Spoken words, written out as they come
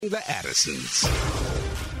The Addisons.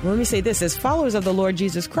 Let me say this, as followers of the Lord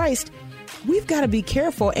Jesus Christ, we've got to be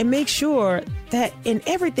careful and make sure that in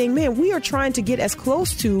everything, man, we are trying to get as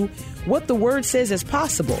close to what the word says as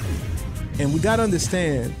possible. And we got to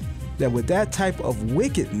understand that with that type of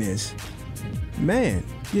wickedness, man,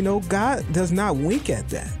 God does not wink at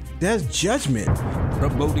that. There's judgment.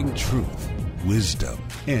 Promoting truth, wisdom,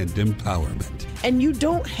 and empowerment. And you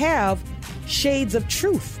don't have shades of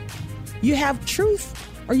truth. You have truth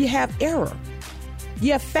or you have error.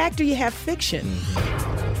 You have fact or you have fiction.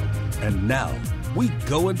 Mm-hmm. And now we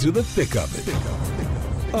go into the thick of it.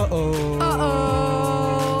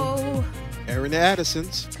 Aaron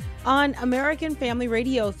Addison's on American Family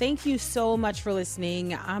Radio. Thank you so much for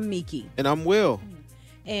listening. I'm Miki. And I'm Will.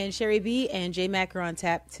 And Sherry B and J Mac are on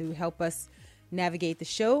tap to help us navigate the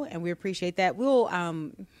show, and we appreciate that. We'll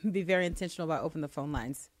be very intentional about opening the phone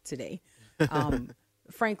lines today.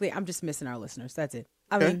 Frankly, I'm just missing our listeners. That's it.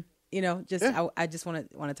 I mean, I just want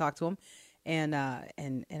to talk to them, and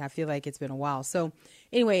I feel like it's been a while. So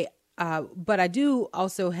anyway, but I do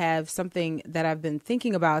also have something that I've been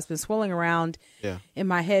thinking about. It's been swirling around in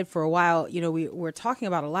my head for a while. We're talking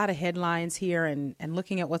about a lot of headlines here and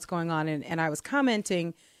looking at what's going on. And I was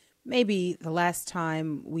commenting maybe the last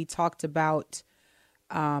time we talked about,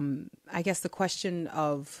 I guess, the question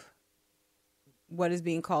of what is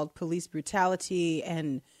being called police brutality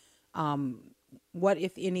and what,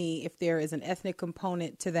 if any, if there is an ethnic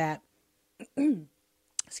component to that.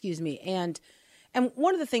 Excuse me. And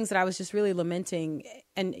one of the things that I was just really lamenting,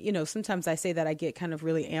 and, sometimes I say that I get kind of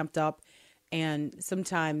really amped up, and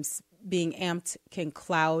sometimes being amped can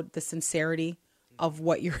cloud the sincerity of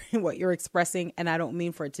what you're expressing. And I don't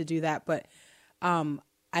mean for it to do that, but I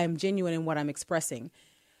am genuine in what I'm expressing.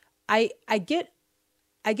 I get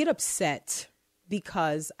upset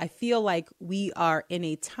because I feel like we are in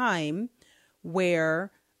a time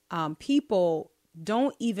where people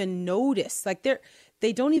don't even notice, like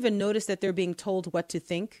they don't even notice that they're being told what to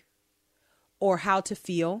think or how to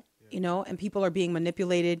feel, and people are being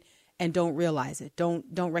manipulated and don't realize it, don't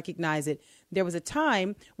recognize it. There was a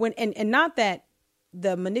time when, and not that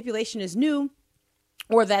the manipulation is new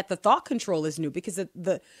or that the thought control is new, because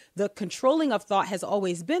the controlling of thought has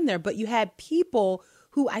always been there, but you had people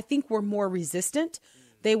who I think were more resistant.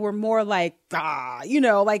 They were more like,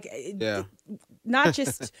 not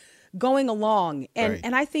just going along.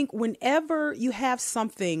 And I think whenever you have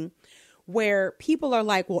something where people are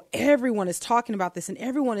like, well, everyone is talking about this and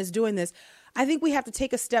everyone is doing this, I think we have to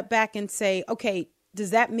take a step back and say, okay,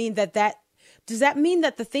 does that mean that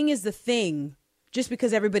the thing is the thing just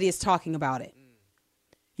because everybody is talking about it?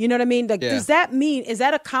 You know what I mean? Like, does that mean, is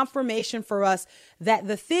that a confirmation for us that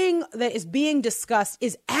the thing that is being discussed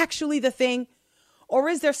is actually the thing, or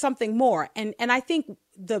is there something more? And I think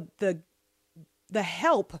the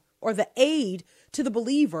help or the aid to the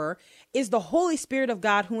believer is the Holy Spirit of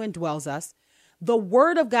God who indwells us, the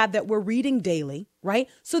word of God that we're reading daily, right?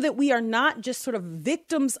 So that we are not just sort of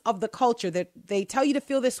victims of the culture, that they tell you to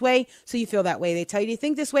feel this way, so you feel that way. They tell you to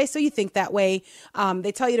think this way, so you think that way.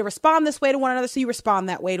 They tell you to respond this way to one another, so you respond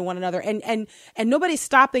that way to one another. And nobody's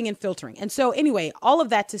stopping and filtering. And so anyway, all of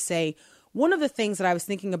that to say, one of the things that I was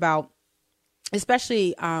thinking about,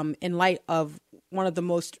 especially in light of one of the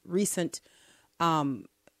most recent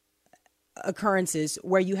occurrences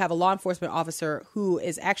where you have a law enforcement officer who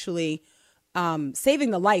is actually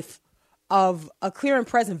saving the life of a clear and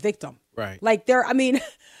present victim. Right. Like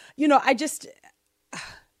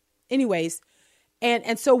anyways.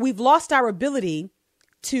 And so we've lost our ability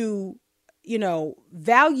to,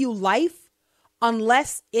 value life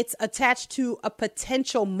unless it's attached to a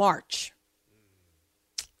potential march.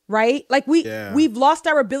 Right? Like we've lost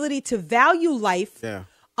our ability to value life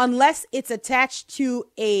unless it's attached to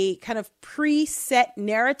a kind of preset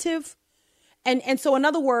narrative. And so, in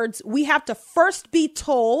other words, we have to first be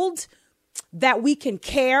told that we can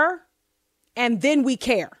care, and then we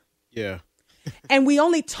care. Yeah. And we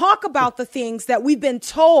only talk about the things that we've been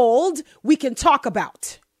told we can talk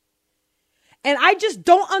about. And I just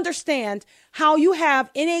don't understand how you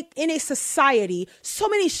have in a society so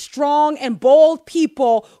many strong and bold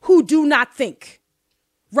people who do not think,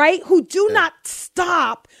 right? Who do not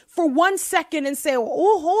stop for 1 second and say,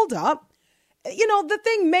 oh, hold up. The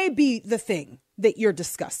thing may be the thing that you're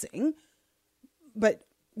discussing, but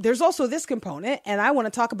there's also this component, and I want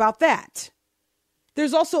to talk about that.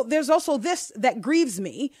 There's also this that grieves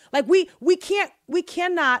me. Like we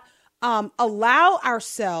cannot allow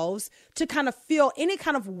ourselves to kind of feel any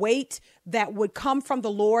kind of weight that would come from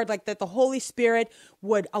the Lord, like that the Holy Spirit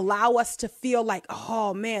would allow us to feel like,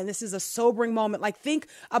 oh man, this is a sobering moment. Like, think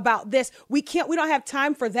about this. We don't have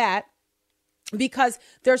time for that. because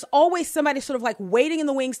there's always somebody sort of like waiting in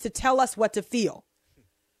the wings to tell us what to feel.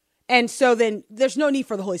 And so then there's no need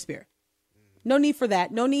for the Holy Spirit. No need for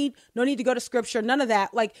that. No need to go to scripture. None of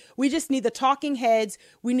that. Like, we just need the talking heads.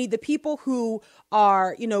 We need the people who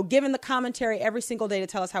are, giving the commentary every single day to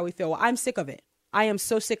tell us how we feel. Well, I'm sick of it. I am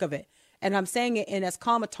so sick of it. And I'm saying it in as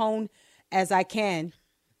calm a tone as I can.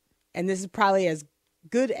 And this is probably as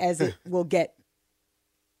good as it will get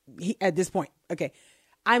at this point. Okay.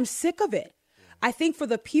 I'm sick of it. I think for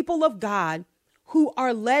the people of God who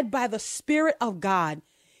are led by the Spirit of God,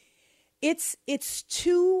 it's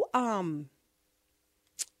too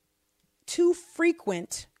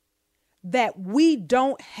frequent that we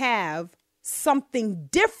don't have something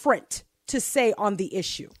different to say on the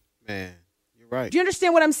issue. Man, you're right. Do you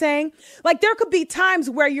understand what I'm saying? Like, there could be times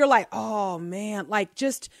where you're like, oh man, like,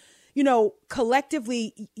 just,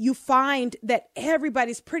 collectively you find that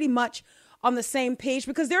everybody's pretty much on the same page,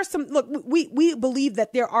 because there's some, look, we believe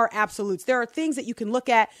that there are absolutes. There are things that you can look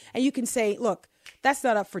at and you can say, look, that's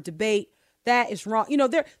not up for debate. That is wrong.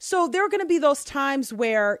 So there are going to be those times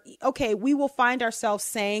where, okay, we will find ourselves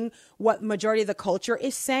saying what majority of the culture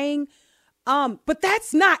is saying. But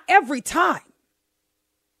that's not every time.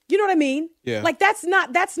 You know what I mean? Yeah. Like, that's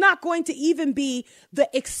not going to even be the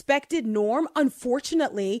expected norm.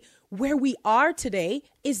 Unfortunately, where we are today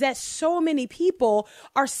is that so many people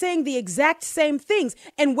are saying the exact same things.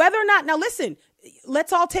 And whether or not, now listen,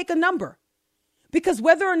 let's all take a number. Because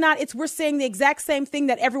whether or not we're saying the exact same thing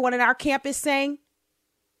that everyone in our camp is saying,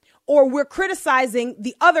 or we're criticizing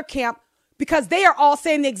the other camp because they are all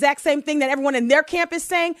saying the exact same thing that everyone in their camp is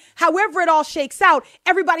saying, however it all shakes out,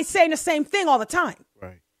 everybody's saying the same thing all the time.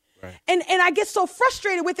 Right. And I get so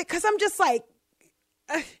frustrated with it because I'm just like,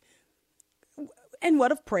 and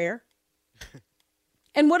what of prayer?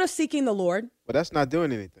 And what of seeking the Lord? But that's not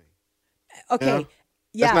doing anything. Okay.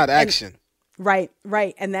 Yeah. That's not action. Right.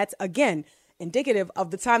 And that's, again, indicative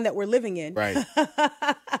of the time that we're living in. Right.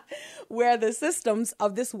 Where the systems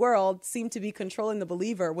of this world seem to be controlling the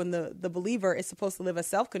believer, when the believer is supposed to live a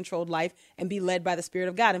self-controlled life and be led by the Spirit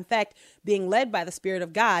of God. In fact, being led by the Spirit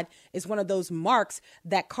of God is one of those marks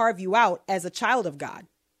that carve you out as a child of God.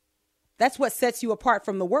 That's what sets you apart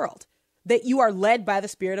from the world, that you are led by the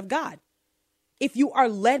Spirit of God. If you are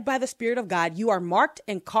led by the Spirit of God, you are marked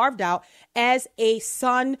and carved out as a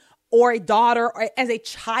son or a daughter, or as a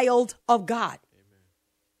child of God. Amen.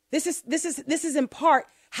 This is in part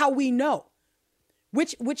how we know,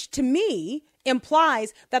 which to me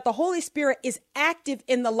implies that the Holy Spirit is active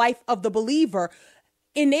in the life of the believer,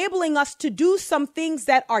 enabling us to do some things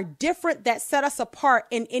that are different, that set us apart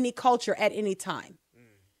in any culture at any time.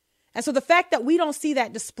 And so the fact that we don't see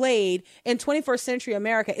that displayed in 21st century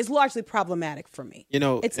America is largely problematic for me.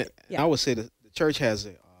 I would say the church has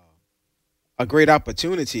a great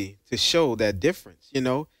opportunity to show that difference, in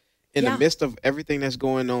the midst of everything that's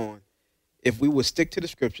going on. If we would stick to the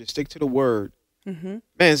scripture, stick to the word, man,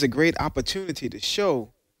 it's a great opportunity to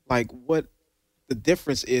show like what the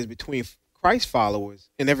difference is between Christ followers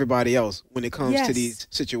and everybody else when it comes to these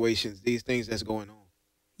situations, these things that's going on.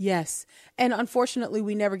 Yes. And unfortunately,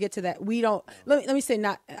 we never get to that. We don't, let me say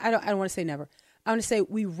not, I don't want to say never. I want to say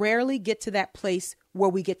we rarely get to that place where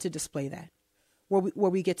we get to display that, where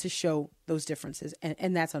we get to show those differences.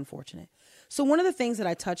 And that's unfortunate. So one of the things that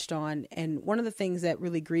I touched on, and one of the things that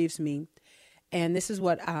really grieves me, and this is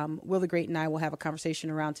what Will the Great and I will have a conversation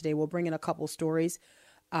around today. We'll bring in a couple stories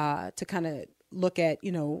to kind of look at,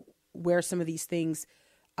 where some of these things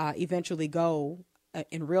eventually go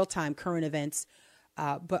in real time, current events.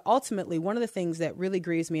 But ultimately, one of the things that really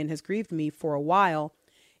grieves me and has grieved me for a while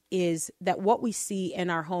is that what we see in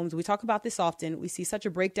our homes, we talk about this often, we see such a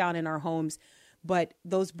breakdown in our homes, but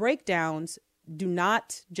those breakdowns do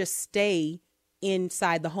not just stay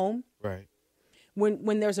inside the home. Right.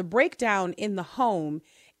 When there's a breakdown in the home,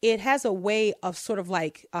 it has a way of sort of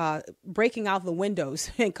like breaking out the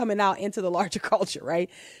windows and coming out into the larger culture, right?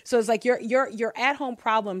 So it's like your at-home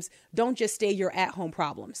problems don't just stay your at-home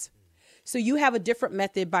problems. So you have a different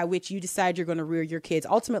method by which you decide you're going to rear your kids.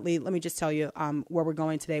 Ultimately, let me just tell you where we're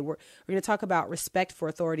going today. We're going to talk about respect for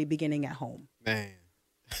authority beginning at home. Man.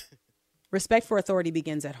 Respect for authority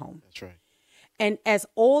begins at home. That's right. And as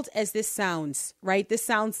old as this sounds, right? This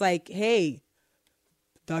sounds like, hey,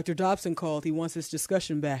 Dr. Dobson called. He wants this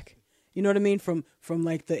discussion back. You know what I mean? From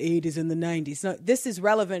like the 80s and the 90s. No, this is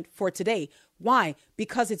relevant for today. Why?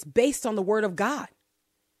 Because it's based on the Word of God.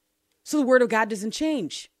 So the Word of God doesn't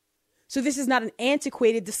change. So this is not an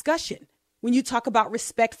antiquated discussion when you talk about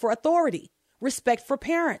respect for authority, respect for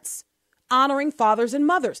parents, honoring fathers and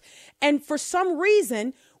mothers. And for some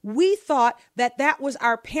reason, we thought that was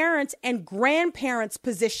our parents' and grandparents'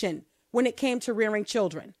 position when it came to rearing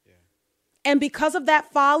children. Yeah. And because of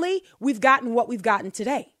that folly, we've gotten what we've gotten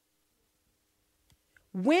today.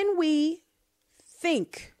 When we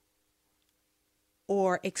think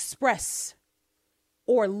or express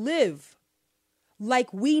or live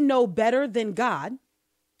like we know better than God,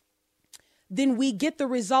 then we get the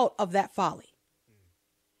result of that folly.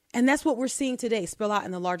 And that's what we're seeing today spill out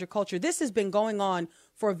in the larger culture. This has been going on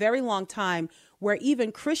for a very long time, where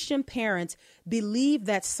even Christian parents believe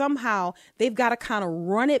that somehow they've got to kind of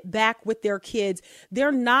run it back with their kids.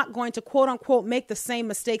 They're not going to, quote unquote, make the same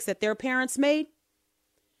mistakes that their parents made.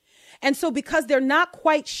 And so because they're not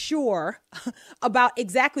quite sure about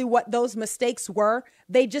exactly what those mistakes were,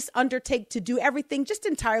 they just undertake to do everything just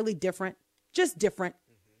entirely different, just different.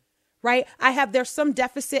 Right? There's some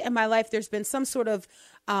deficit in my life. There's been some sort of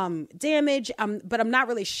damage, but I'm not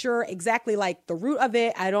really sure exactly like the root of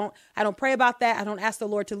it. I don't pray about that. I don't ask the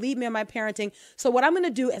Lord to lead me in my parenting. So what I'm going to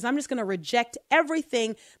do is I'm just going to reject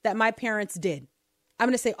everything that my parents did. I'm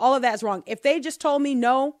going to say all of that is wrong. If they just told me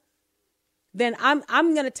no, then I'm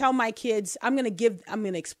going to tell my kids, I'm going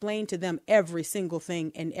to explain to them every single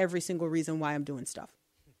thing and every single reason why I'm doing stuff.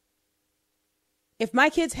 If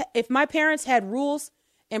my parents had rules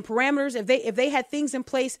and parameters, if they had things in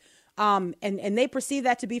place, and they perceived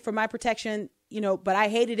that to be for my protection, but I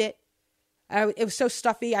hated it. It was so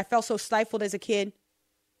stuffy. I felt so stifled as a kid.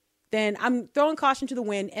 Then I'm throwing caution to the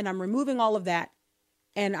wind and I'm removing all of that.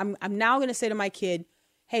 And I'm now going to say to my kid,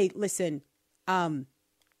 hey, listen,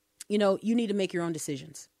 you need to make your own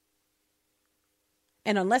decisions.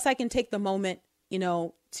 And unless I can take the moment,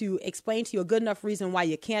 to explain to you a good enough reason why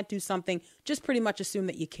you can't do something, just pretty much assume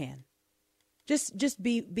that you can. Just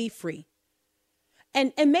be free.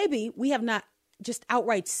 And maybe we have not just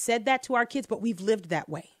outright said that to our kids, but we've lived that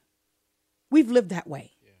way. We've lived that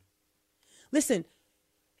way. Yeah. Listen,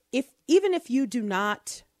 even if you do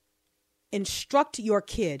not instruct your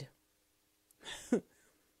kid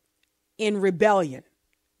in rebellion,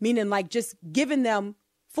 meaning like just giving them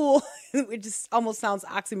full, it just almost sounds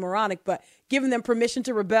oxymoronic, but giving them permission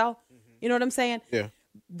to rebel, you know what I'm saying? Yeah.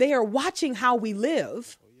 They are watching how we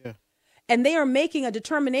live. And they are making a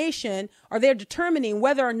determination, or they're determining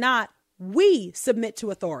whether or not we submit to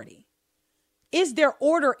authority. Is there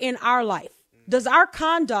order in our life? Does our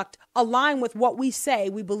conduct align with what we say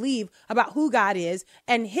we believe about who God is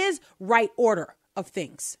and his right order of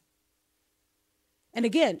things? And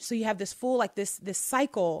again, so you have this full, this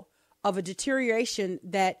cycle of a deterioration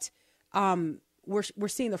that we're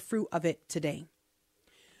seeing the fruit of it today.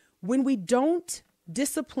 When we don't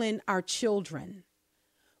discipline our children,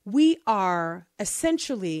 we are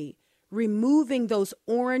essentially removing those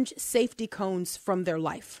orange safety cones from their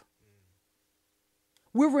life.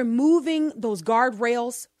 We're removing those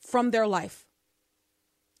guardrails from their life.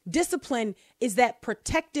 Discipline is that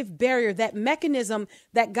protective barrier, that mechanism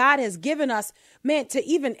that God has given us, man, to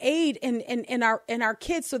even aid in our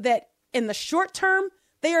kids so that in the short term,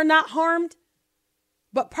 they are not harmed,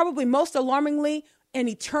 but probably most alarmingly in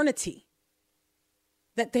eternity,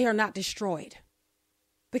 that they are not destroyed.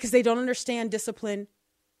 Because they don't understand discipline,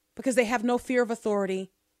 because they have no fear of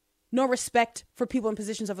authority, no respect for people in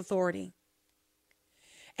positions of authority.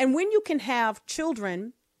 And when you can have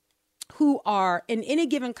children who are in any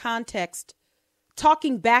given context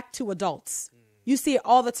talking back to adults, you see it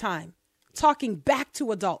all the time, talking back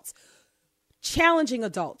to adults, challenging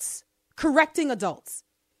adults, correcting adults.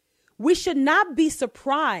 We should not be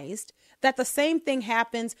surprised that the same thing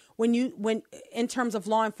happens when in terms of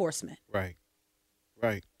law enforcement. Right.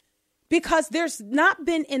 Right. Because there's not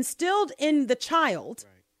been instilled in the child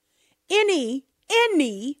any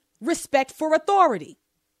respect for authority.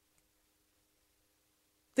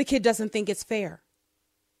 The kid doesn't think it's fair.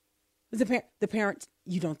 The parent,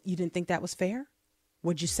 you didn't think that was fair?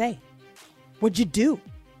 What'd you say? What'd you do?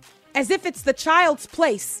 As if it's the child's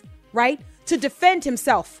place, right, to defend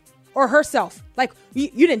himself or herself. Like, you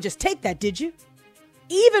didn't just take that, did you?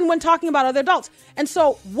 Even when talking about other adults. And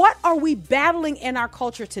so what are we battling in our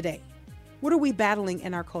culture today? What are we battling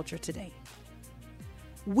in our culture today?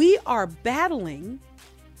 We are battling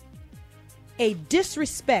a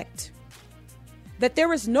disrespect that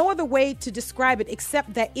there is no other way to describe it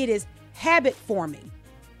except that it is habit forming.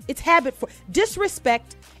 It's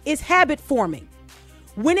disrespect is habit forming.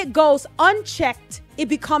 When it goes unchecked, it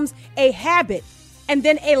becomes a habit and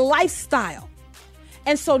then a lifestyle.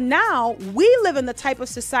 And so now we live in the type of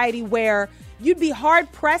society where you'd be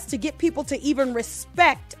hard pressed to get people to even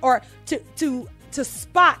respect or to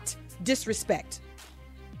spot disrespect.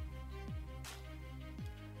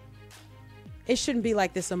 It shouldn't be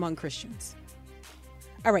like this among Christians.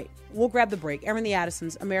 All right, we'll grab the break. Erin the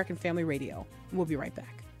Addisons, American Family Radio. We'll be right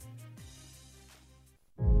back.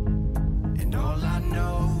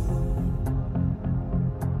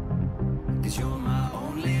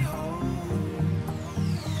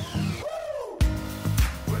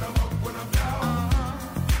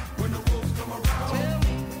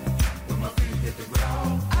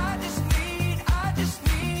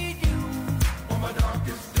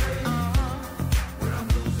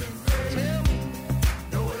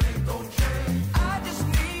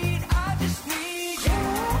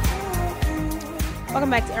 Welcome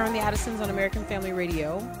back to Aaron the Addisons on American Family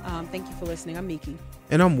Radio. Thank you for listening. I'm Miki.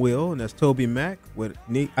 And I'm Will, and that's Toby Mack with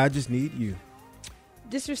I Just Need You.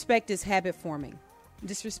 Disrespect is habit forming.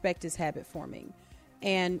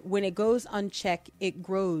 And when it goes unchecked, it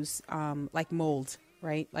grows like mold,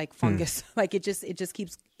 right? Like fungus. Like it just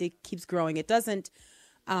keeps growing. It doesn't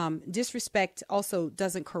disrespect also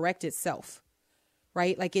doesn't correct itself,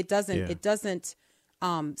 right? Like it doesn't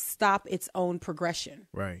stop its own progression.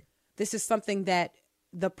 Right. This is something that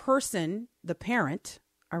the person, the parent,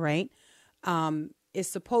 all right, is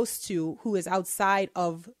supposed to, who is outside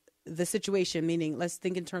of the situation, meaning let's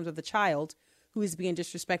think in terms of the child who is being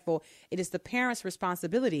disrespectful. It is the parent's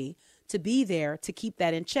responsibility to be there to keep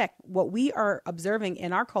that in check. What we are observing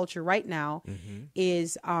in our culture right now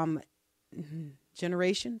is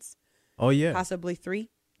generations. Oh, yeah. Possibly 3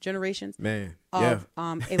 generations. Man. Of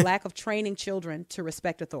a lack of training children to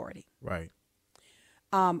respect authority. Right.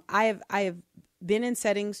 I have been in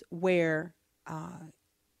settings where,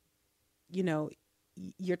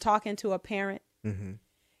 you're talking to a parent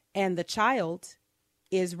and the child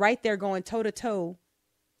is right there going toe to toe.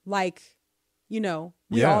 Like, we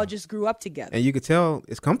all just grew up together. And you could tell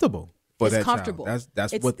it's comfortable for it's that comfortable. child.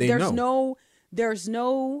 That's what they know. There's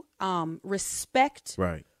no respect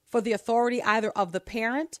for the authority either of the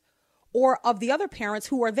parent or of the other parents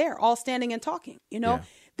who are there all standing and talking, Yeah.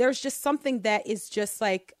 There's just something that is just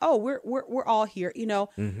like, oh, we're all here,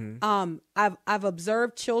 I've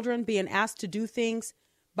observed children being asked to do things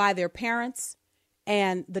by their parents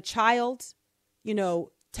and the child,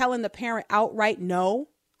 telling the parent outright, no,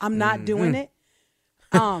 I'm not doing it.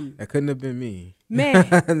 That couldn't have been me. Man.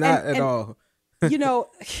 Not at all.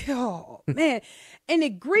 Oh man. And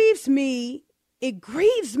it grieves me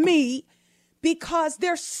because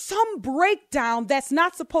there's some breakdown that's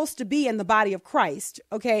not supposed to be in the body of Christ.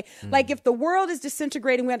 Okay. Like if the world is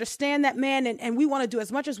disintegrating, we understand that, man. And we want to do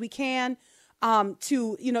as much as we can,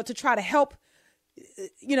 to try to help,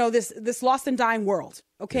 this lost and dying world.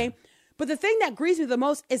 Okay. Yeah. But the thing that grieves me the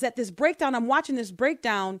most is that I'm watching this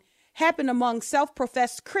breakdown happen among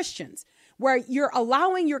self-professed Christians, where you're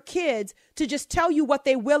allowing your kids to just tell you what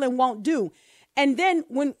they will and won't do. And then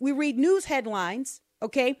when we read news headlines,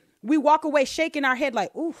 okay, we walk away shaking our head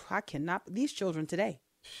like, ooh, I cannot, these children today.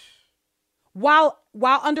 While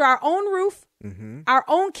under our own roof, our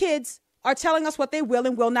own kids are telling us what they will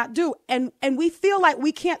and will not do. And we feel like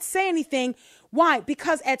we can't say anything. Why?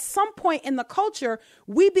 Because at some point in the culture,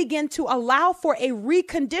 we begin to allow for a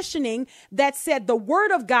reconditioning that said the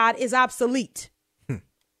word of God is obsolete.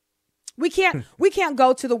 We can't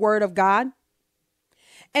go to the word of God.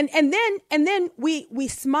 And then we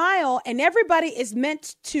smile, and everybody is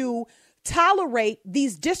meant to tolerate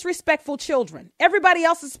these disrespectful children. Everybody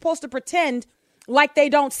else is supposed to pretend like they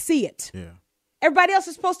don't see it. Yeah. Everybody else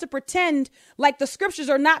is supposed to pretend like the scriptures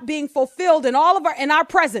are not being fulfilled in our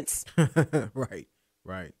presence. Right.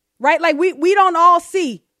 Right? Like we don't all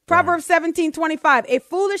see. Proverbs 17:25. A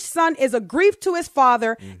foolish son is a grief to his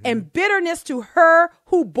father and bitterness to her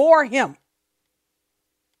who bore him.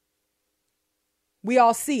 We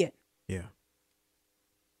all see it. Yeah.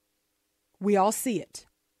 We all see it.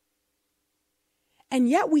 And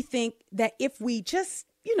yet we think that if we just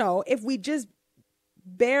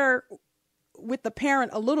bear with the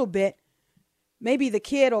parent a little bit, maybe the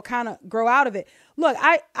kid will kind of grow out of it. Look,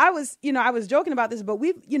 I was joking about this, but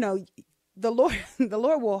the Lord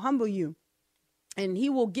will humble you, and he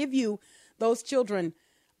will give you those children,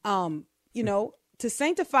 to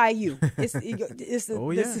sanctify you.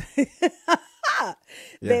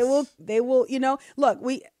 They will, look,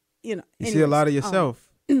 you see a lot of yourself,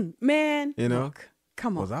 man, look,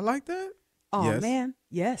 come on. Was I like that? Oh, yes. Man.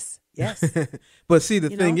 Yes. But see, the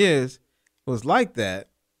thing is, it was like that,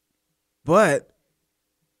 but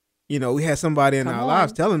we had somebody in our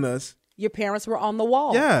lives telling us your parents were on the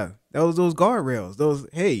wall. Yeah. That was those guardrails. Those,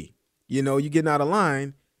 hey, you getting out of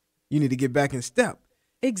line, you need to get back in step.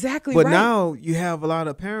 Exactly. But right. now you have a lot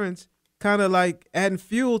of parents kind of like adding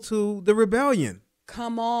fuel to the rebellion.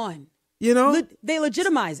 Come on. They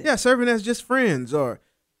legitimize it. Yeah, serving as just friends or,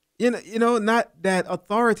 not that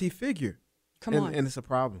authority figure. Come on. And it's a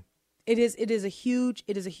problem. It is a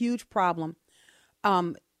huge problem.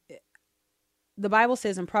 The Bible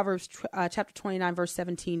says in Proverbs chapter 29, verse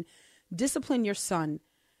 17, discipline your son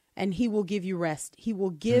and he will give you rest. He will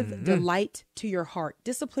give delight to your heart.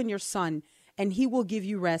 Discipline your son and he will give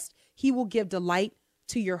you rest. He will give delight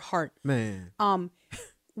to your heart. Man.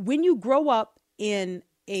 When you grow up in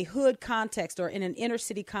a hood context or in an inner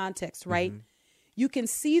city context, right? you can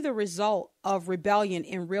see the result of rebellion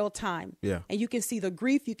in real time. Yeah. And you can see the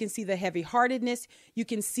grief. You can see the heavy-heartedness. You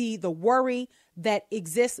can see the worry that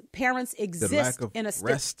exists. Parents exist in a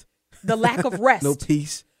rest. The lack of rest. No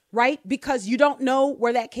peace. Right? Because you don't know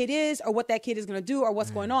where that kid is or what that kid is going to do or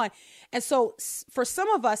what's going on. And so for some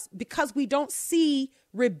of us, because we don't see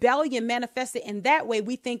rebellion manifested in that way,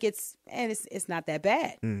 we think it's not that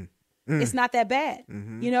bad. It's not that bad,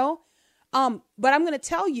 you know? But I'm going to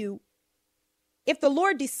tell you, if the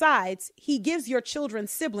Lord decides, he gives your children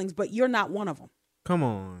siblings, but you're not one of them. Come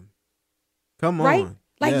on. Right?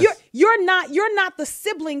 Like yes. you're not the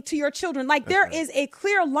sibling to your children. Like there is a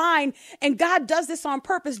clear line, and God does this on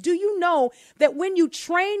purpose. Do you know that when you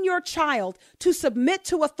train your child to submit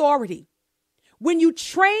to authority, when you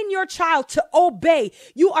train your child to obey,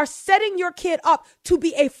 you are setting your kid up to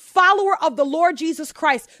be a follower of the Lord Jesus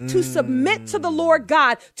Christ, to submit to the Lord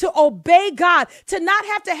God, to obey God, to not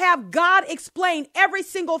have to have God explain every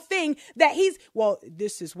single thing that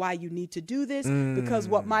this is why you need to do this, because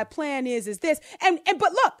what my plan is this.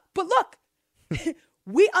 But look,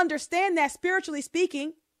 we understand that spiritually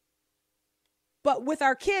speaking. But with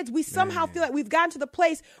our kids, we somehow feel like we've gotten to the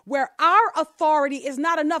place where our authority is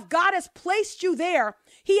not enough. God has placed you there.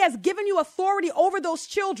 He has given you authority over those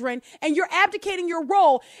children, and you're abdicating your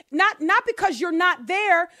role, not because you're not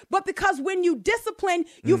there, but because when you discipline,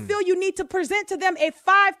 you feel you need to present to them a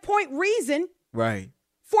 5-point reason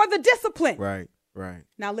for the discipline. Right.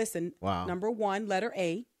 Now listen, Wow. Number 1, letter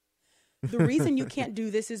A. The reason you can't do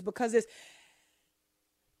this is because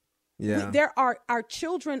our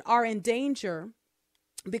children are in danger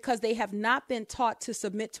because they have not been taught to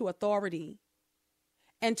submit to authority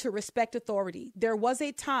and to respect authority. There was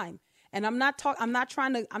a time, and I'm not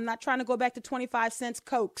trying to go back to 25 cents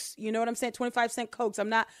Cokes. You know what I'm saying? 25-cent Cokes. I'm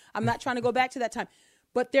not trying to go back to that time.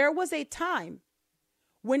 But there was a time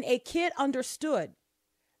when a kid understood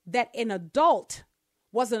that an adult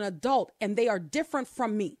was an adult and they are different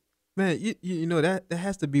from me. Man, you know that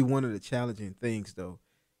has to be one of the challenging things though.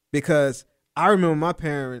 Because I remember my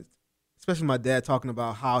parents, especially my dad, talking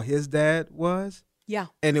about how his dad was. Yeah.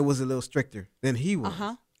 And it was a little stricter than he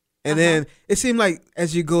was. And then it seemed like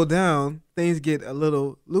as you go down, things get a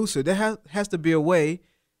little looser. There has to be a way,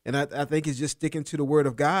 and I think it's just sticking to the word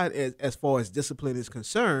of God as far as discipline is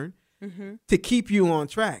concerned, to keep you on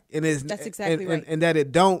track. And that's exactly right. And that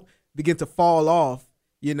it don't begin to fall off,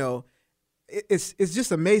 you know. It's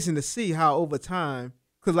just amazing to see how over time,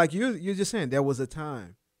 because like you're just saying, there was a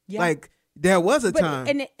time. Yeah. Like there was a time.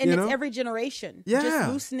 And it's every generation. Yeah. Just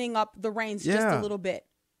loosening up the reins just a little bit.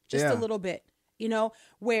 A little bit. You know,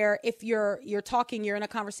 where if you're talking, you're in a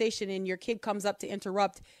conversation and your kid comes up to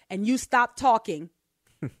interrupt and you stop talking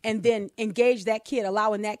and then engage that kid,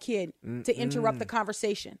 allowing that kid to interrupt the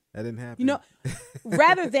conversation. That didn't happen. You know,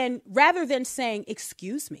 rather than saying,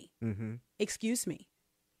 excuse me,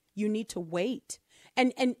 you need to wait.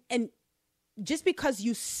 And just because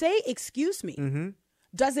you say, excuse me,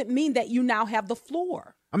 doesn't mean that you now have the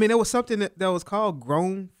floor. I mean, there was something that was called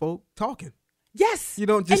grown folk talking. Yes. You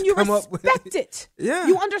don't just come up with respect it. Yeah.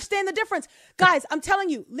 You understand the difference. Guys, I'm telling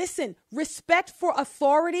you, listen, respect for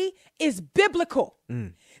authority is biblical.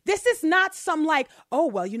 This is not some like, oh,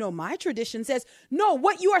 well, you know, my tradition says. No,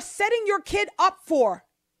 what you are setting your kid up for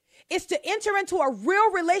is to enter into a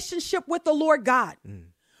real relationship with the Lord God,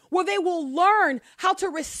 where they will learn how to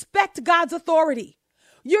respect God's authority.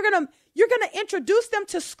 You're going to introduce them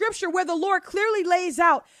to scripture where the Lord clearly lays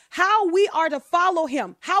out how we are to follow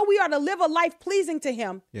him, how we are to live a life pleasing to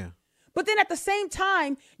him. Yeah. But then at the same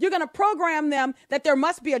time, you're going to program them that there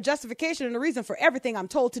must be a justification and a reason for everything I'm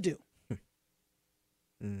told to do.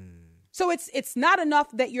 So it's not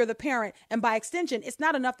enough that you're the parent. And by extension, it's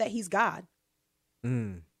not enough that he's God.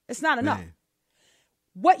 It's not enough. Man.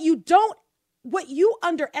 What you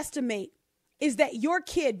underestimate is that your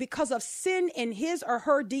kid, because of sin in his or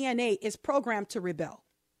her DNA, is programmed to rebel.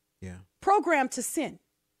 Yeah. Programmed to sin.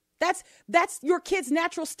 That's your kid's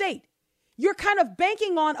natural state. You're kind of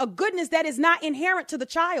banking on a goodness that is not inherent to the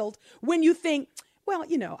child when you think, well,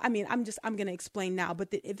 you know, I mean, I'm going to explain now, but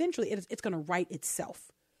eventually it's going to right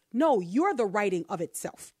itself. No, you're the writing of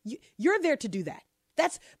itself. You're there to do that.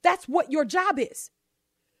 That's what your job is.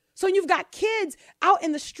 So you've got kids out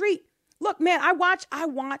in the street. Look, man, I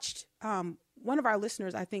watched one of our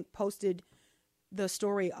listeners, I think, posted the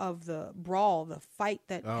story of the brawl, the fight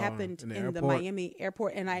that happened in the Miami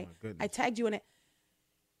airport. And I tagged you in it.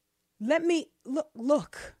 Let me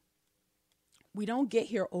look, we don't get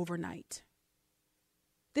here overnight.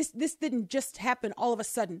 This didn't just happen all of a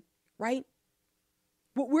sudden, right?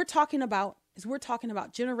 What we're talking about is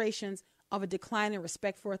generations of a decline in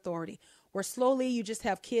respect for authority, where slowly you just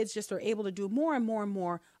have kids just are able to do more and more and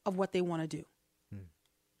more of what they want to do.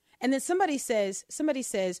 And then somebody says,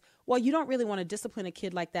 well, you don't really want to discipline a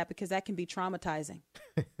kid like that because that can be traumatizing.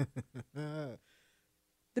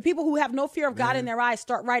 The people who have no fear of God in their eyes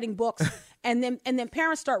start writing books, and then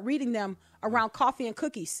parents start reading them around coffee and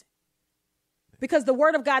cookies, because the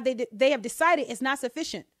word of God they have decided is not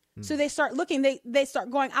sufficient. So they start looking, they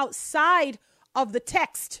start going outside of the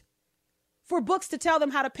text for books to tell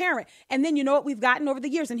them how to parent. And then you know what we've gotten over the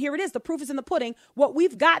years, and here it is, the proof is in the pudding. What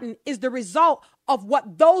we've gotten is the result of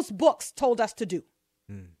what those books told us to do.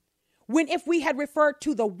 When if we had referred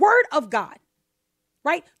to the word of God,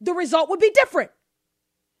 right, the result would be different.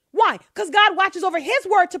 Why? Because God watches over his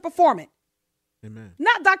word to perform it. Amen.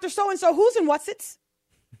 Not Dr. So-and-so who's and what's it's.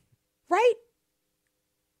 Right?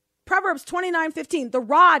 Proverbs 29:15, the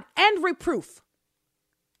rod and reproof.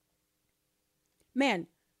 Man,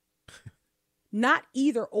 not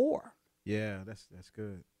either or. Yeah, that's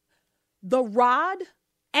good. The rod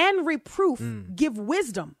and reproof give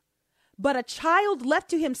wisdom, but a child left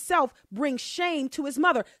to himself brings shame to his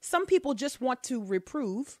mother. Some people just want to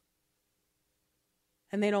reprove,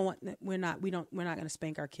 and they don't want. We're not going to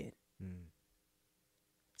spank our kid.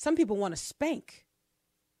 Some people want to spank,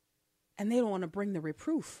 and they don't want to bring the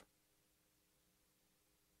reproof.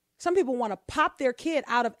 Some people want to pop their kid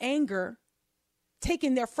out of anger,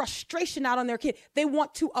 taking their frustration out on their kid. They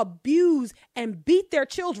want to abuse and beat their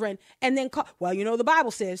children and then call, well, you know, the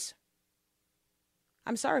Bible says.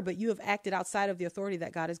 I'm sorry, but you have acted outside of the authority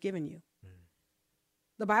that God has given you.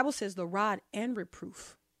 The Bible says the rod and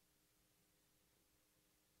reproof.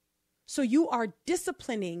 So you are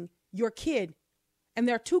disciplining your kid, and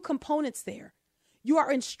there are two components there. You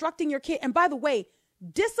are instructing your kid. And by the way,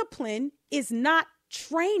 discipline is not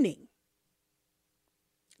training.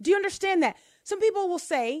 Do you understand that? Some people will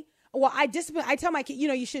say, well, I tell my kid,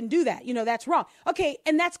 you shouldn't do that. That's wrong. Okay.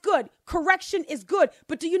 And that's good. Correction is good.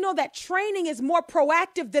 But do you know that training is more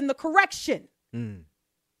proactive than the correction? The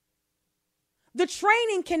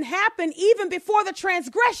training can happen even before the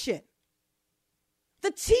transgression.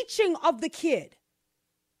 The teaching of the kid,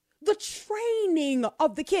 the training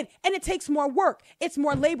of the kid. And it takes more work. It's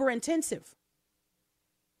more labor intensive,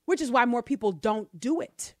 which is why more people don't do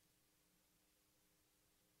it.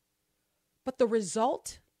 But the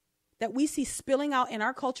result that we see spilling out in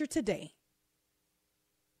our culture today,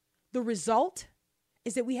 the result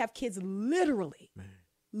is that we have kids literally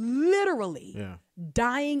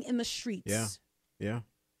dying in the streets. Yeah.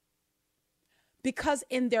 Because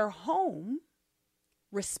in their home,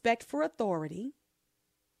 respect for authority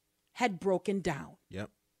had broken down. Yep.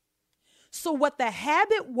 So what the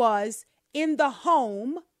habit was in the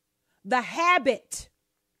home, the habit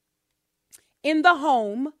in the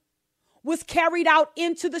home was carried out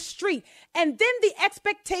into the street. And then the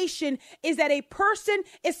expectation is that a person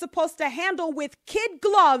is supposed to handle with kid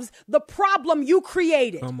gloves the problem you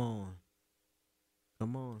created. Come on.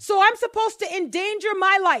 So I'm supposed to endanger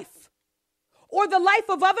my life or the life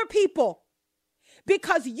of other people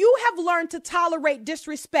because you have learned to tolerate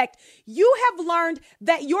disrespect. You have learned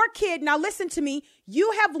that your kid, now listen to me,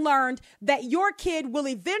 you have learned that your kid will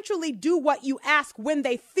eventually do what you ask when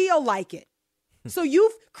they feel like it. So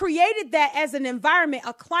you've created that as an environment,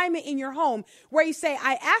 a climate in your home where you say,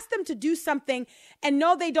 I asked them to do something and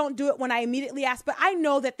no, they don't do it when I immediately ask, but I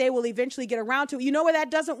know that they will eventually get around to it. You know where that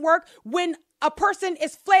doesn't work? When a person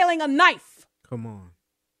is flailing a knife. Come on.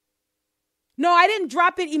 No, I didn't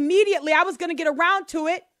drop it immediately. I was going to get around to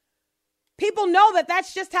it. People know that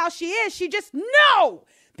that's just how she is. She just no,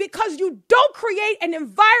 because you don't create an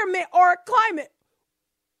environment or a climate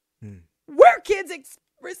where kids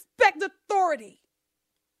respect authority.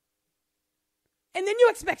 And then you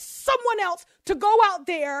expect someone else to go out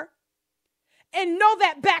there and know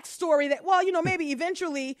that backstory that, well, maybe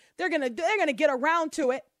eventually they're going to get around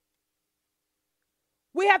to it.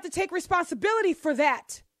 We have to take responsibility for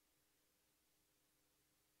that.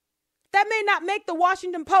 That may not make the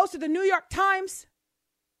Washington Post or the New York Times.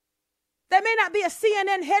 That may not be a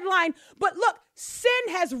CNN headline, but look, sin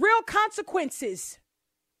has real consequences.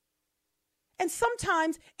 And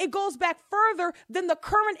sometimes it goes back further than the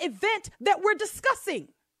current event that we're discussing.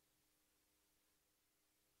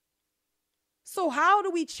 So how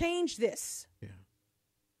do we change this? Yeah.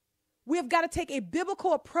 We have got to take a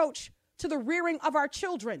biblical approach to the rearing of our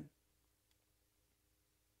children.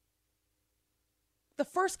 The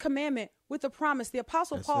first commandment with the promise, the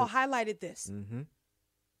Apostle Paul highlighted this.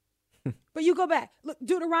 But you go back, look,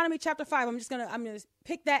 Deuteronomy chapter 5. I'm going to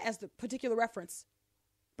pick that as the particular reference.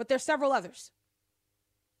 But there's several others.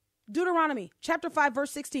 Deuteronomy chapter 5,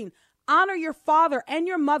 verse 16. Honor your father and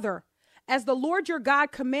your mother, as the Lord your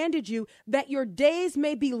God commanded you, that your days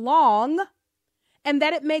may be long and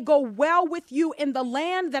that it may go well with you in the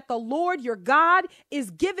land that the Lord your God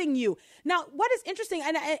is giving you. Now, what is interesting,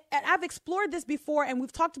 and I've explored this before and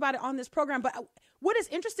we've talked about it on this program, but what is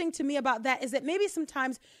interesting to me about that is that maybe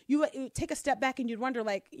sometimes you take a step back and you'd wonder,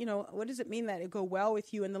 like, what does it mean that it go well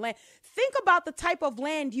with you in the land? Think about the type of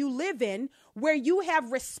land you live in where you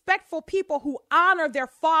have respectful people who honor their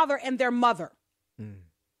father and their mother.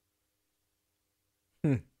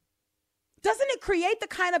 Doesn't it create the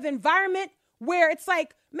kind of environment where it's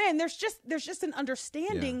like, man, there's just an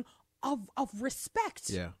understanding of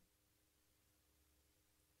respect. Yeah.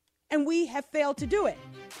 And we have failed to do it.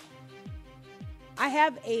 I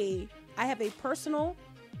have a personal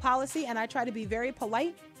policy and I try to be very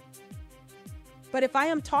polite. But if I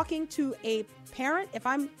am talking to a parent, if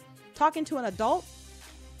I'm talking to an adult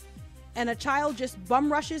and a child just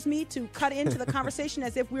bum rushes me to cut into the conversation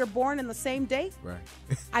as if we were born in the same day, Right.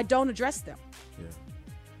 I don't address them. Yeah.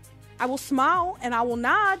 I will smile and I will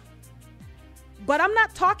nod, but I'm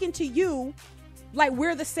not talking to you like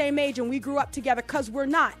we're the same age and we grew up together, because we're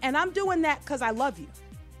not. And I'm doing that because I love you.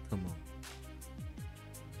 Come on.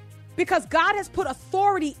 Because God has put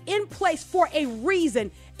authority in place for a reason.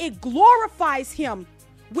 It glorifies him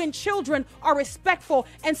when children are respectful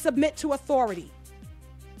and submit to authority.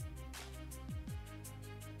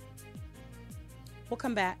 We'll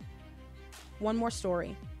come back. One more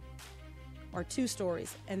story. Or two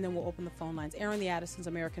stories, and then we'll open the phone lines. Aaron the Addisons,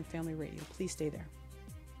 American Family Radio. Please stay there.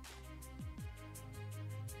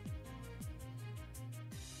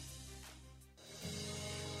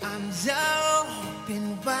 Arms are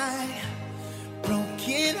open wide,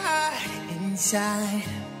 broken heart inside.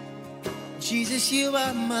 Jesus, you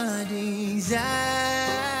are my desire.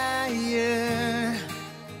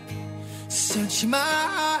 Search my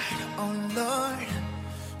heart, oh Lord,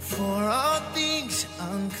 for all things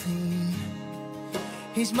unclean.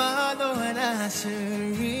 He's my Lord, I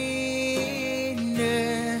surrender.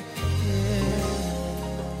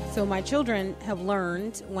 So my children have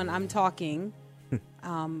learned when I'm talking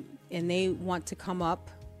and they want to come up,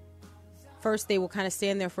 first they will kind of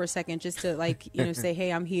stand there for a second just to say,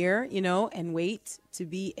 hey, I'm here, and wait to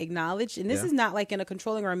be acknowledged. And this is not like in a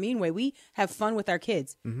controlling or a mean way. We have fun with our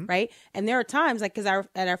kids, right? And there are times, like, because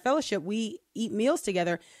at our fellowship, we eat meals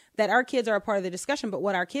together, that our kids are a part of the discussion. But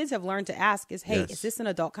what our kids have learned to ask is, hey, is this an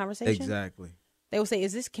adult conversation? Exactly. They will say,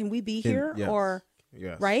 can we be here? Yes. Or,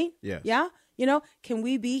 right? Yes. Yeah. Can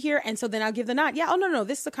we be here? And so then I'll give the nod. Yeah. Oh, no.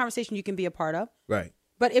 This is a conversation you can be a part of. Right.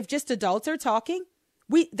 But if just adults are talking,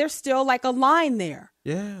 there's still like a line there.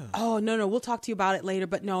 Yeah. Oh, no. We'll talk to you about it later.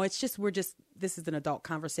 But no, this is an adult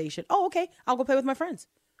conversation. Oh, okay. I'll go play with my friends.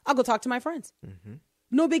 I'll go talk to my friends. Mm-hmm.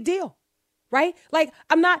 No big deal. Right? Like,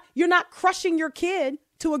 you're not crushing your kid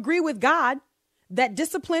to agree with God that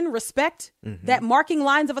discipline, respect, that marking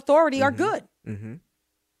lines of authority are good. Mm-hmm.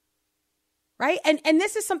 Right? And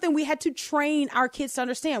this is something we had to train our kids to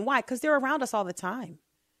understand. Why? Because they're around us all the time.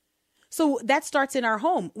 So that starts in our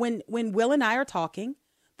home. When Will and I are talking,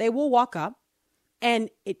 they will walk up and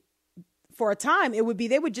for a time they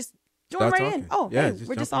would just join right talking in. Oh, yeah, hey,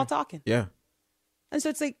 we're just all talking. Yeah. And so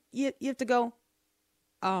it's like, you have to go,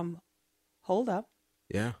 hold up.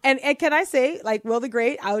 Yeah. And can I say, like Will the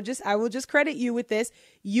Great, I will just credit you with this.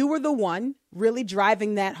 You were the one really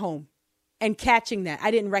driving that home and catching that.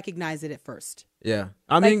 I didn't recognize it at first. Yeah.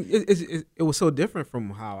 I mean, it was so different from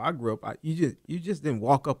how I grew up. You just didn't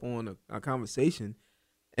walk up on a conversation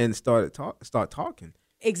and start talking.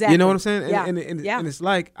 Exactly. You know what I'm saying? Yeah. And it's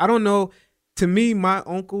like, I don't know, to me, my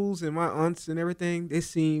uncles and my aunts and everything, they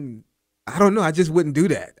seem, I don't know, I just wouldn't do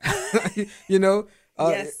that.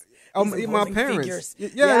 Yes. My parents.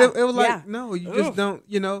 It was like, no, you just don't,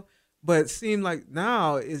 but it seemed like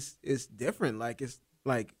now it's different. Like, it's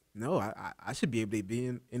like, no, I should be able to be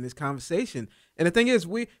in this conversation. And the thing is,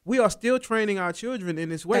 we are still training our children in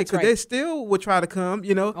this way, because they still would try to come,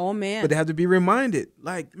 Oh, man. but they have to be reminded,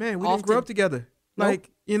 like, man, we didn't grow up together.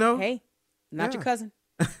 Like, Hey, not your cousin.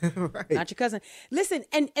 Right. Not your cousin. Listen,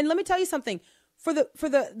 and let me tell you something. For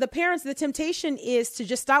the parents, the temptation is to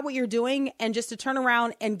just stop what you're doing and just to turn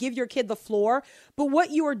around and give your kid the floor. But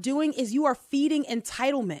what you are doing is you are feeding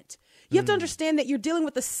entitlement. You have to understand that you're dealing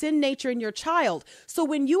with the sin nature in your child. So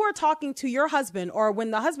when you are talking to your husband, or when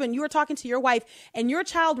you are talking to your wife, and your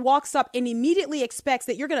child walks up and immediately expects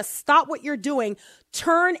that you're going to stop what you're doing,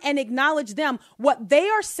 turn and acknowledge them, what they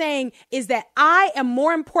are saying is that I am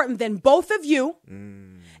more important than both of you,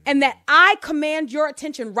 and that I command your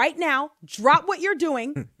attention right now. Drop what you're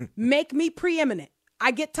doing. Make me preeminent.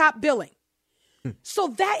 I get top billing. So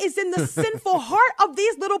that is in the sinful heart of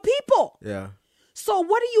these little people. Yeah. So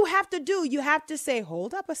what do you have to do? You have to say,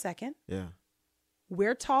 hold up a second. Yeah.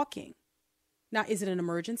 We're talking. Now, is it an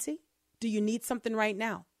emergency? Do you need something right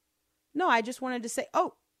now? No, I just wanted to say,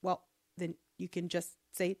 oh, well, then you can just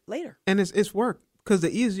say later. And it's work, because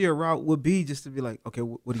the easier route would be just to be like, okay,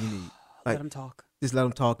 what do you need? Like, Let them talk. Just let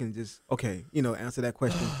them talk and just, okay, answer that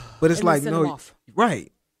question. But it's And like, send them no, off.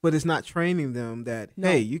 right. But it's not training them that, No.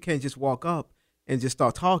 hey, you can't just walk up and just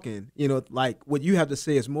start talking. Like what you have to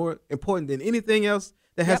say is more important than anything else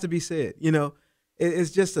that has Yep. to be said.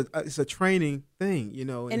 It's just it's a training thing,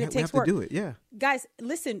 and it we takes have work. to do it. Yeah. Guys,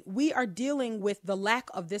 listen, we are dealing with the lack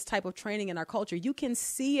of this type of training in our culture. You can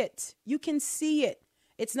see it. You can see it.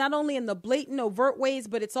 It's not only in the blatant, overt ways,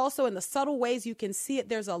 but it's also in the subtle ways. You can see it.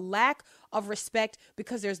 There's a lack of respect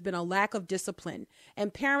because there's been a lack of discipline.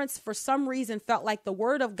 And parents, for some reason, felt like the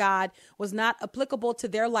word of God was not applicable to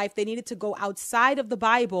their life. They needed to go outside of the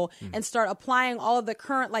Bible and start applying all of the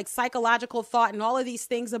current psychological thought and all of these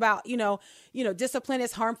things about, discipline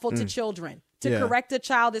is harmful to children. To Yeah. correct a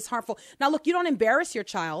child is harmful. Now, look, you don't embarrass your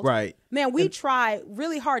child. Right. Man, we try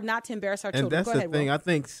really hard not to embarrass our And children. that's Go the ahead, thing. Will. I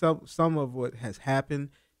think some of what has happened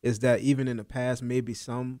is that even in the past, maybe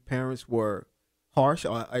some parents were harsh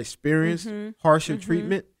or experienced harsher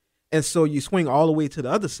treatment. And so you swing all the way to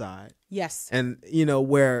the other side. Yes. And,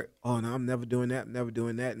 where, oh, no, I'm never doing that, never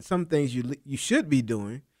doing that. And some things you should be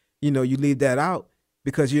doing, you leave that out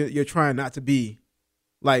because you're trying not to be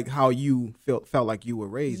like how you felt like you were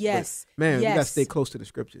raised. Yes. But, man, Yes. you got to stay close to the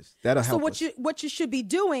scriptures. That'll help us. what you should be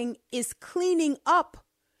doing is cleaning up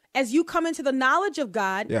as you come into the knowledge of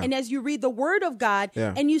God Yeah. and as you read the word of God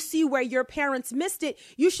Yeah. and you see where your parents missed it.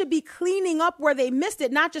 You should be cleaning up where they missed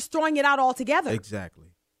it, not just throwing it out altogether.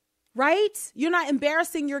 Exactly. Right? You're not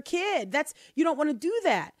embarrassing your kid. You don't want to do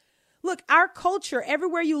that. Look, our culture,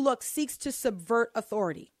 everywhere you look, seeks to subvert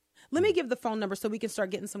authority. Let me give the phone number so we can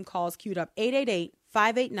start getting some calls queued up.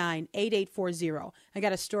 888-589-8840. I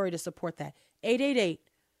got a story to support that.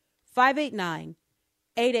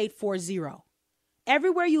 888-589-8840.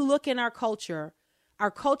 Everywhere you look in our culture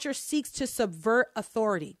seeks to subvert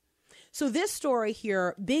authority. So this story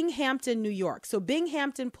here, Binghamton, New York. So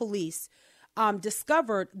Binghamton police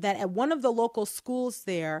discovered that at one of the local schools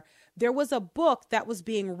there was a book that was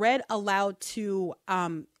being read aloud to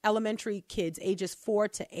elementary kids ages 4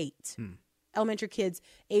 to 8. Elementary kids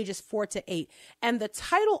ages 4 to 8. And the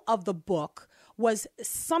title of the book was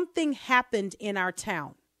Something Happened in Our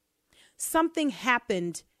Town. Something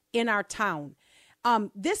Happened in Our Town.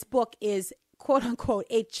 This book is, quote unquote,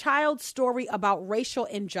 a child story about racial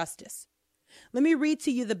injustice. Let me read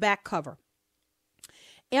to you the back cover.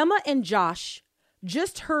 Emma and Josh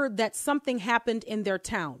just heard that something happened in their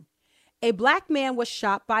town. A black man was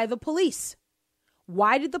shot by the police.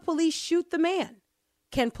 Why did the police shoot the man?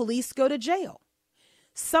 Can police go to jail?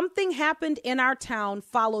 Something Happened in Our Town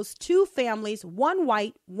follows two families, one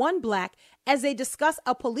white, one black, as they discuss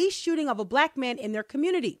a police shooting of a black man in their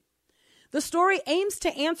community. The story aims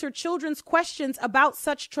to answer children's questions about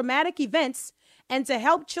such traumatic events and to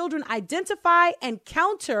help children identify and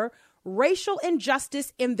counter racial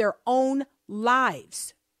injustice in their own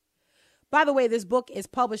lives. By the way, this book is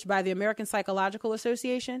published by the American Psychological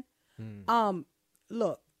Association.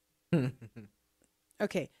 Look.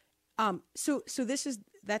 Okay. So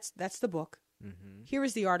that's the book. Here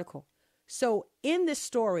is the article. So in this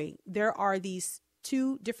story, there are these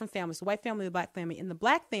two different families, the white family, the black family. In the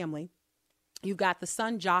black family, you've got the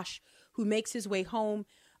son, Josh, who makes his way home.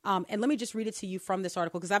 And let me just read it to you from this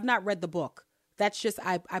article because I've not read the book. That's just,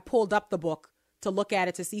 I pulled up the book to look at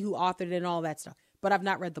it, to see who authored it and all that stuff. But I've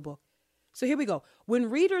not read the book. So here we go. When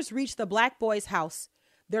readers reach the black boy's house,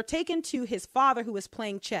 they're taken to his father who is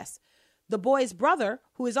playing chess. The boy's brother,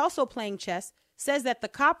 who is also playing chess, says that the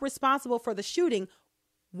cop responsible for the shooting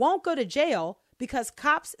won't go to jail because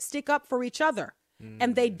cops stick up for each other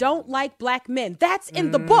and they don't like black men. That's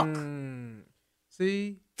in the book.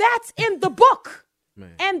 See? That's in the book.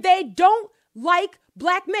 Man. And they don't like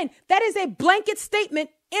black men. That is a blanket statement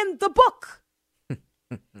in the book.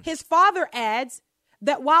 His father adds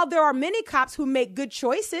that while there are many cops who make good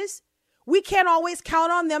choices, we can't always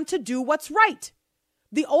count on them to do what's right.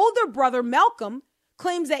 The older brother, Malcolm,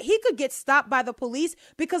 claims that he could get stopped by the police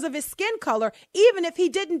because of his skin color, even if he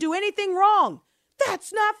didn't do anything wrong.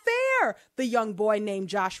 That's not fair, the young boy named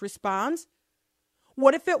Josh responds.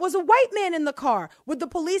 What if it was a white man in the car? Would the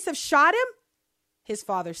police have shot him? His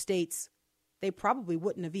father states they probably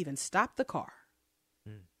wouldn't have even stopped the car.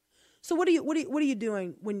 So what are you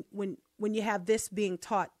doing when you have this being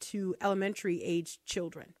taught to elementary age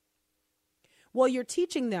children? Well, you're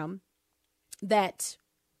teaching them that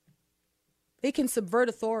they can subvert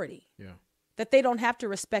authority. Yeah. That they don't have to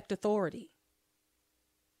respect authority.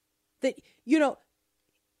 that, you know,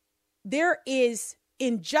 there is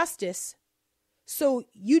injustice, so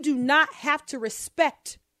you do not have to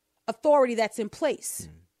respect authority that's in place.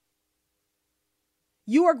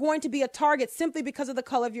 You are going to be a target simply because of the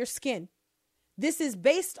color of your skin. This is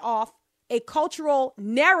based off a cultural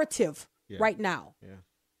narrative right now. Yeah.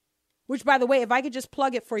 Which, by the way, if I could just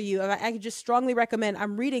plug it for you, I could just strongly recommend,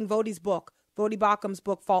 I'm reading Voddie's book, Voddie Baucham's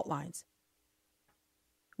book, Fault Lines.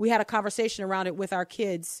 We had a conversation around it with our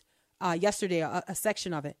kids yesterday, a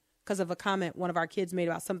section of it, because of a comment one of our kids made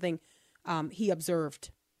about something he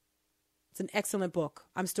observed. It's an excellent book.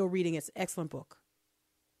 I'm still reading it. It's an excellent book.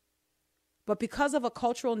 But because of a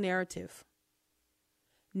cultural narrative,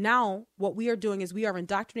 now what we are doing is we are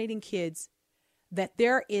indoctrinating kids that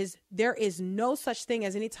there is no such thing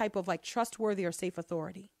as any type of like trustworthy or safe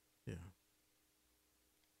authority. Yeah.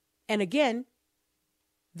 And again,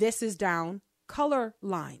 this is down color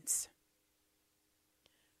lines.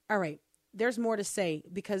 All right. There's more to say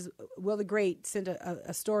because Will the Great sent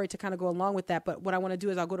a story to kind of go along with that. But what I want to do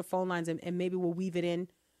is I'll go to phone lines and maybe we'll weave it in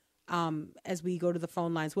as we go to the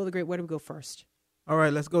phone lines. Will the Great, where do we go first? All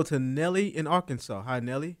right, let's go to Nellie in Arkansas. Hi,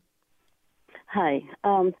 Nellie. Hi.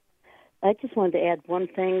 I just wanted to add one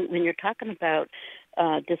thing. When you're talking about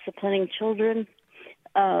disciplining children,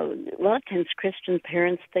 a lot of times Christian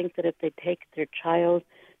parents think that if they take their child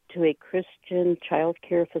to a Christian child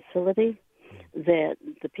care facility, that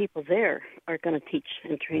the people there are going to teach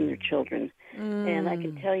and train their children. And I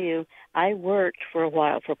can tell you, I worked for a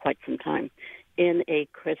while, for quite some time, in a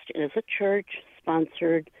Christian, as a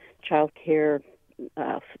church-sponsored child care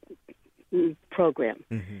program.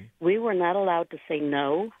 We were not allowed to say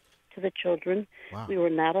no to the children. Wow. We were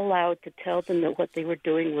not allowed to tell them that what they were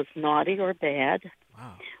doing was naughty or bad.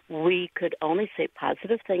 Wow. We could only say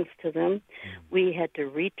positive things to them. We had to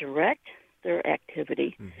redirect their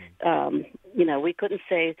activity. You know, we couldn't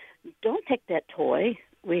say, don't take that toy.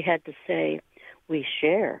 We had to say, we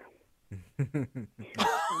share. We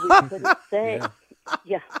couldn't say,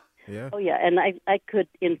 yeah. Oh, yeah, and I could,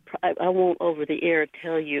 I won't over the air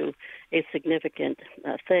tell you a significant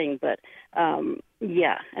thing, but,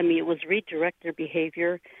 yeah, I mean, it was redirect their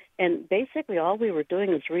behavior, and basically all we were doing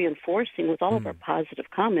was reinforcing, with all of our positive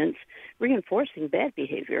comments, reinforcing bad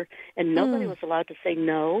behavior, and nobody was allowed to say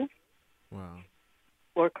no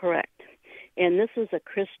or correct. And this was a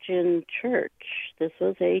Christian church. This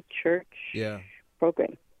was a church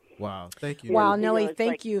program. Wow, thank you. Wow, Nellie,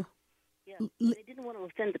 thank you. Yeah, they didn't want to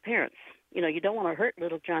offend the parents. You know, you don't want to hurt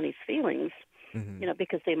little Johnny's feelings, you know,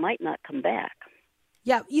 because they might not come back.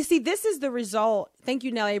 Yeah, you see, this is the result. Thank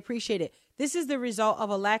you, Nellie. I appreciate it. This is the result of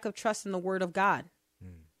a lack of trust in the Word of God.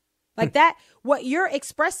 Like that, what you're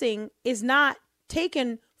expressing is not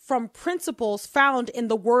taken from principles found in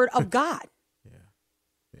the Word of God.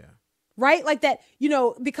 Right? Like that, you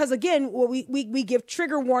know, because again, we give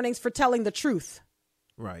trigger warnings for telling the truth.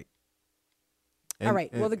 Right. All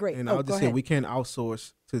right. Well, the great. And I'll just say we can't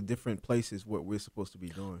outsource to different places what we're supposed to be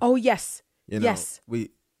doing. Oh, yes. You know,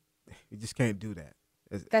 we just can't do that.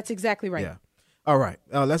 That's exactly right. Yeah. All right.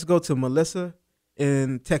 Let's go to Melissa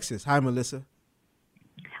in Texas. Hi, Melissa.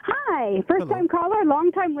 Hi. First-time caller,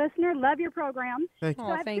 long-time listener. Love your program. Thank you.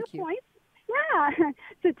 So I have thank 2 you. points. Yeah.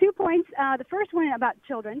 So 2 points. The first one about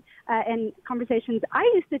children and conversations. I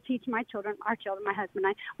used to teach our children, my husband and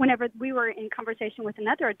I, whenever we were in conversation with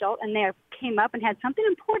another adult and they came up and had something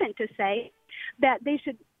important to say, that they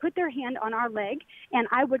should put their hand on our leg, and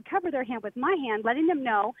I would cover their hand with my hand, letting them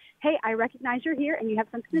know, hey, I recognize you're here and you have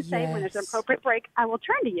something to say. When there's an appropriate break, I will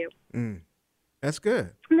turn to you. That's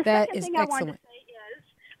good. And the That second is thing I wanted to say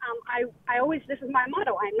is, I always, this is my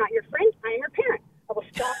motto, I am not your friend, I am your parent. I will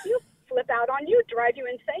stop you, flip out on you, drive you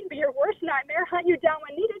insane, be your worst nightmare, hunt you down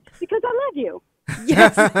when needed, because I love you.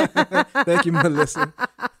 Yes. Thank you, Melissa.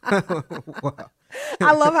 Wow.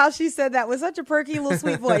 I love how she said that with such a perky little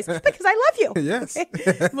sweet voice, because I love you. Yes.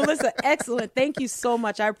 Melissa, excellent. Thank you so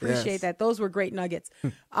much. I appreciate that. Those were great nuggets.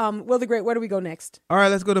 Will the Great, where do we go next? All right,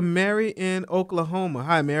 let's go to Mary in Oklahoma.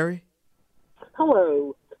 Hi, Mary.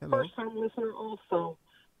 Hello. First-time listener also.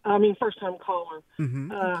 First-time caller.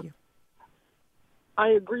 Thank you. I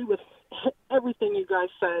agree with everything you guys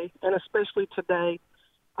say, and especially today.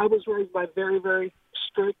 I was raised by very, very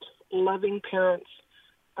strict, loving parents.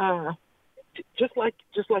 Just like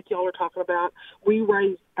y'all are talking about, we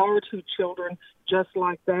raised our 2 children just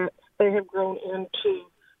like that. They have grown into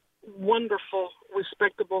wonderful,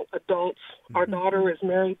 respectable adults. Our daughter is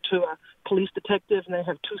married to a police detective, and they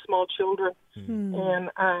have 2 small children. And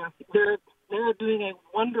they're doing a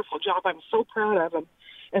wonderful job. I'm so proud of them.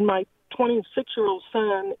 And my 26-year-old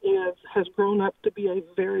son has grown up to be a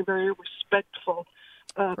very, very respectful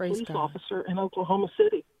police officer in Oklahoma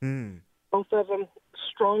City. Both of them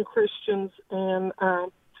strong Christians, and I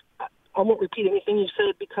won't repeat anything you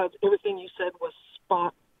said because everything you said was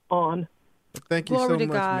spot on. Thank you Glory so to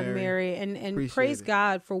much, God, Mary. and praise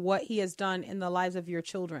God for what he has done in the lives of your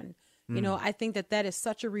children. You know, I think that is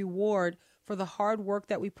such a reward for the hard work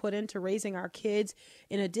that we put into raising our kids,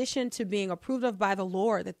 in addition to being approved of by the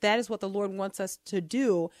Lord, that is what the Lord wants us to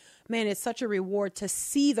do. Man, it's such a reward to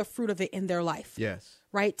see the fruit of it in their life. Yes.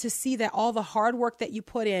 Right? To see that all the hard work that you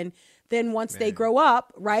put in, then once they grow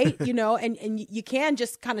up, right? You know, and you can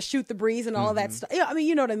just kind of shoot the breeze and all of that stuff. Yeah, I mean,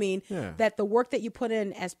 you know what I mean? Yeah. That the work that you put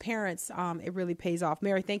in as parents, it really pays off.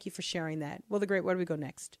 Mary, thank you for sharing that. Well, where do we go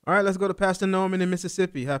next? All right, let's go to Pastor Norman in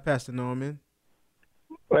Mississippi. Hi, Pastor Norman.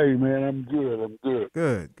 Hey, man, I'm good.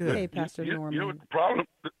 Good. Hey, Pastor Norman. You know,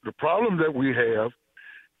 the problem that we have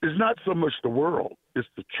is not so much the world, it's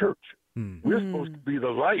the church. We're supposed to be the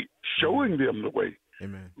light, showing them the way.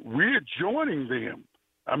 Amen. We're joining them.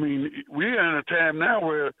 I mean, we're in a time now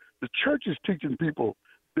where the church is teaching people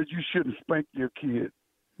that you shouldn't spank your kids,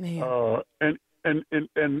 and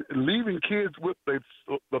leaving kids with the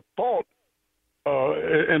thought,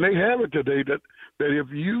 and they have it today that if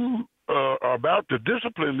you are about to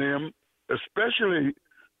discipline them, especially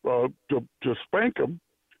to spank them,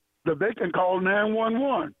 that they can call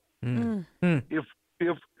 911. If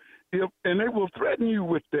and they will threaten you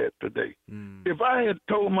with that today. If I had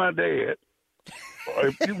told my dad,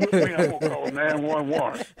 if you with me, I'm gonna call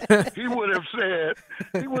 911. He would have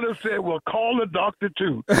said, well, call the doctor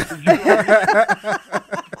too.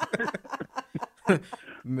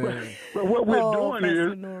 Man. But what we're doing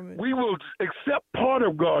is we will accept part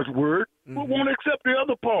of God's word, but won't accept the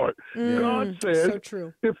other part. God says, so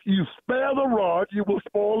true. If you spare the rod, you will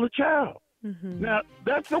spoil the child. Now,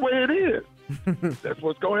 that's the way it is. That's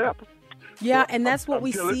what's going to happen. Yeah, and that's what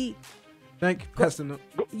we see. Thank you, Pastor.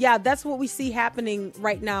 Yeah, that's what we see happening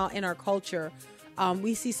right now in our culture.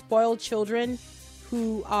 We see spoiled children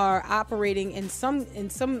who are operating in some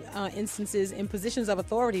instances in positions of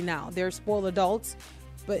authority now. They're spoiled adults,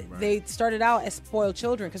 but they started out as spoiled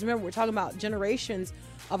children. Because remember, we're talking about generations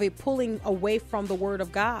of a pulling away from the Word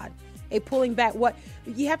of God, a pulling back. What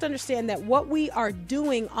you have to understand that what we are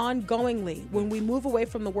doing ongoingly when we move away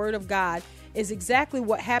from the Word of God is exactly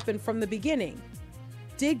what happened from the beginning.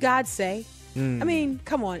 Did God say? I mean,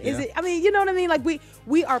 come on. Is it? I mean, you know what I mean? Like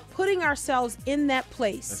we are putting ourselves in that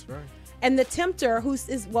place. That's right. And the tempter,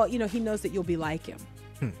 he knows that you'll be like him,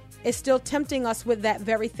 is still tempting us with that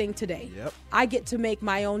very thing today. Yep. I get to make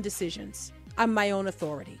my own decisions. I'm my own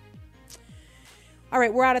authority. All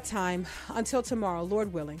right, we're out of time. Until tomorrow,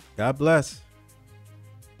 Lord willing. God bless.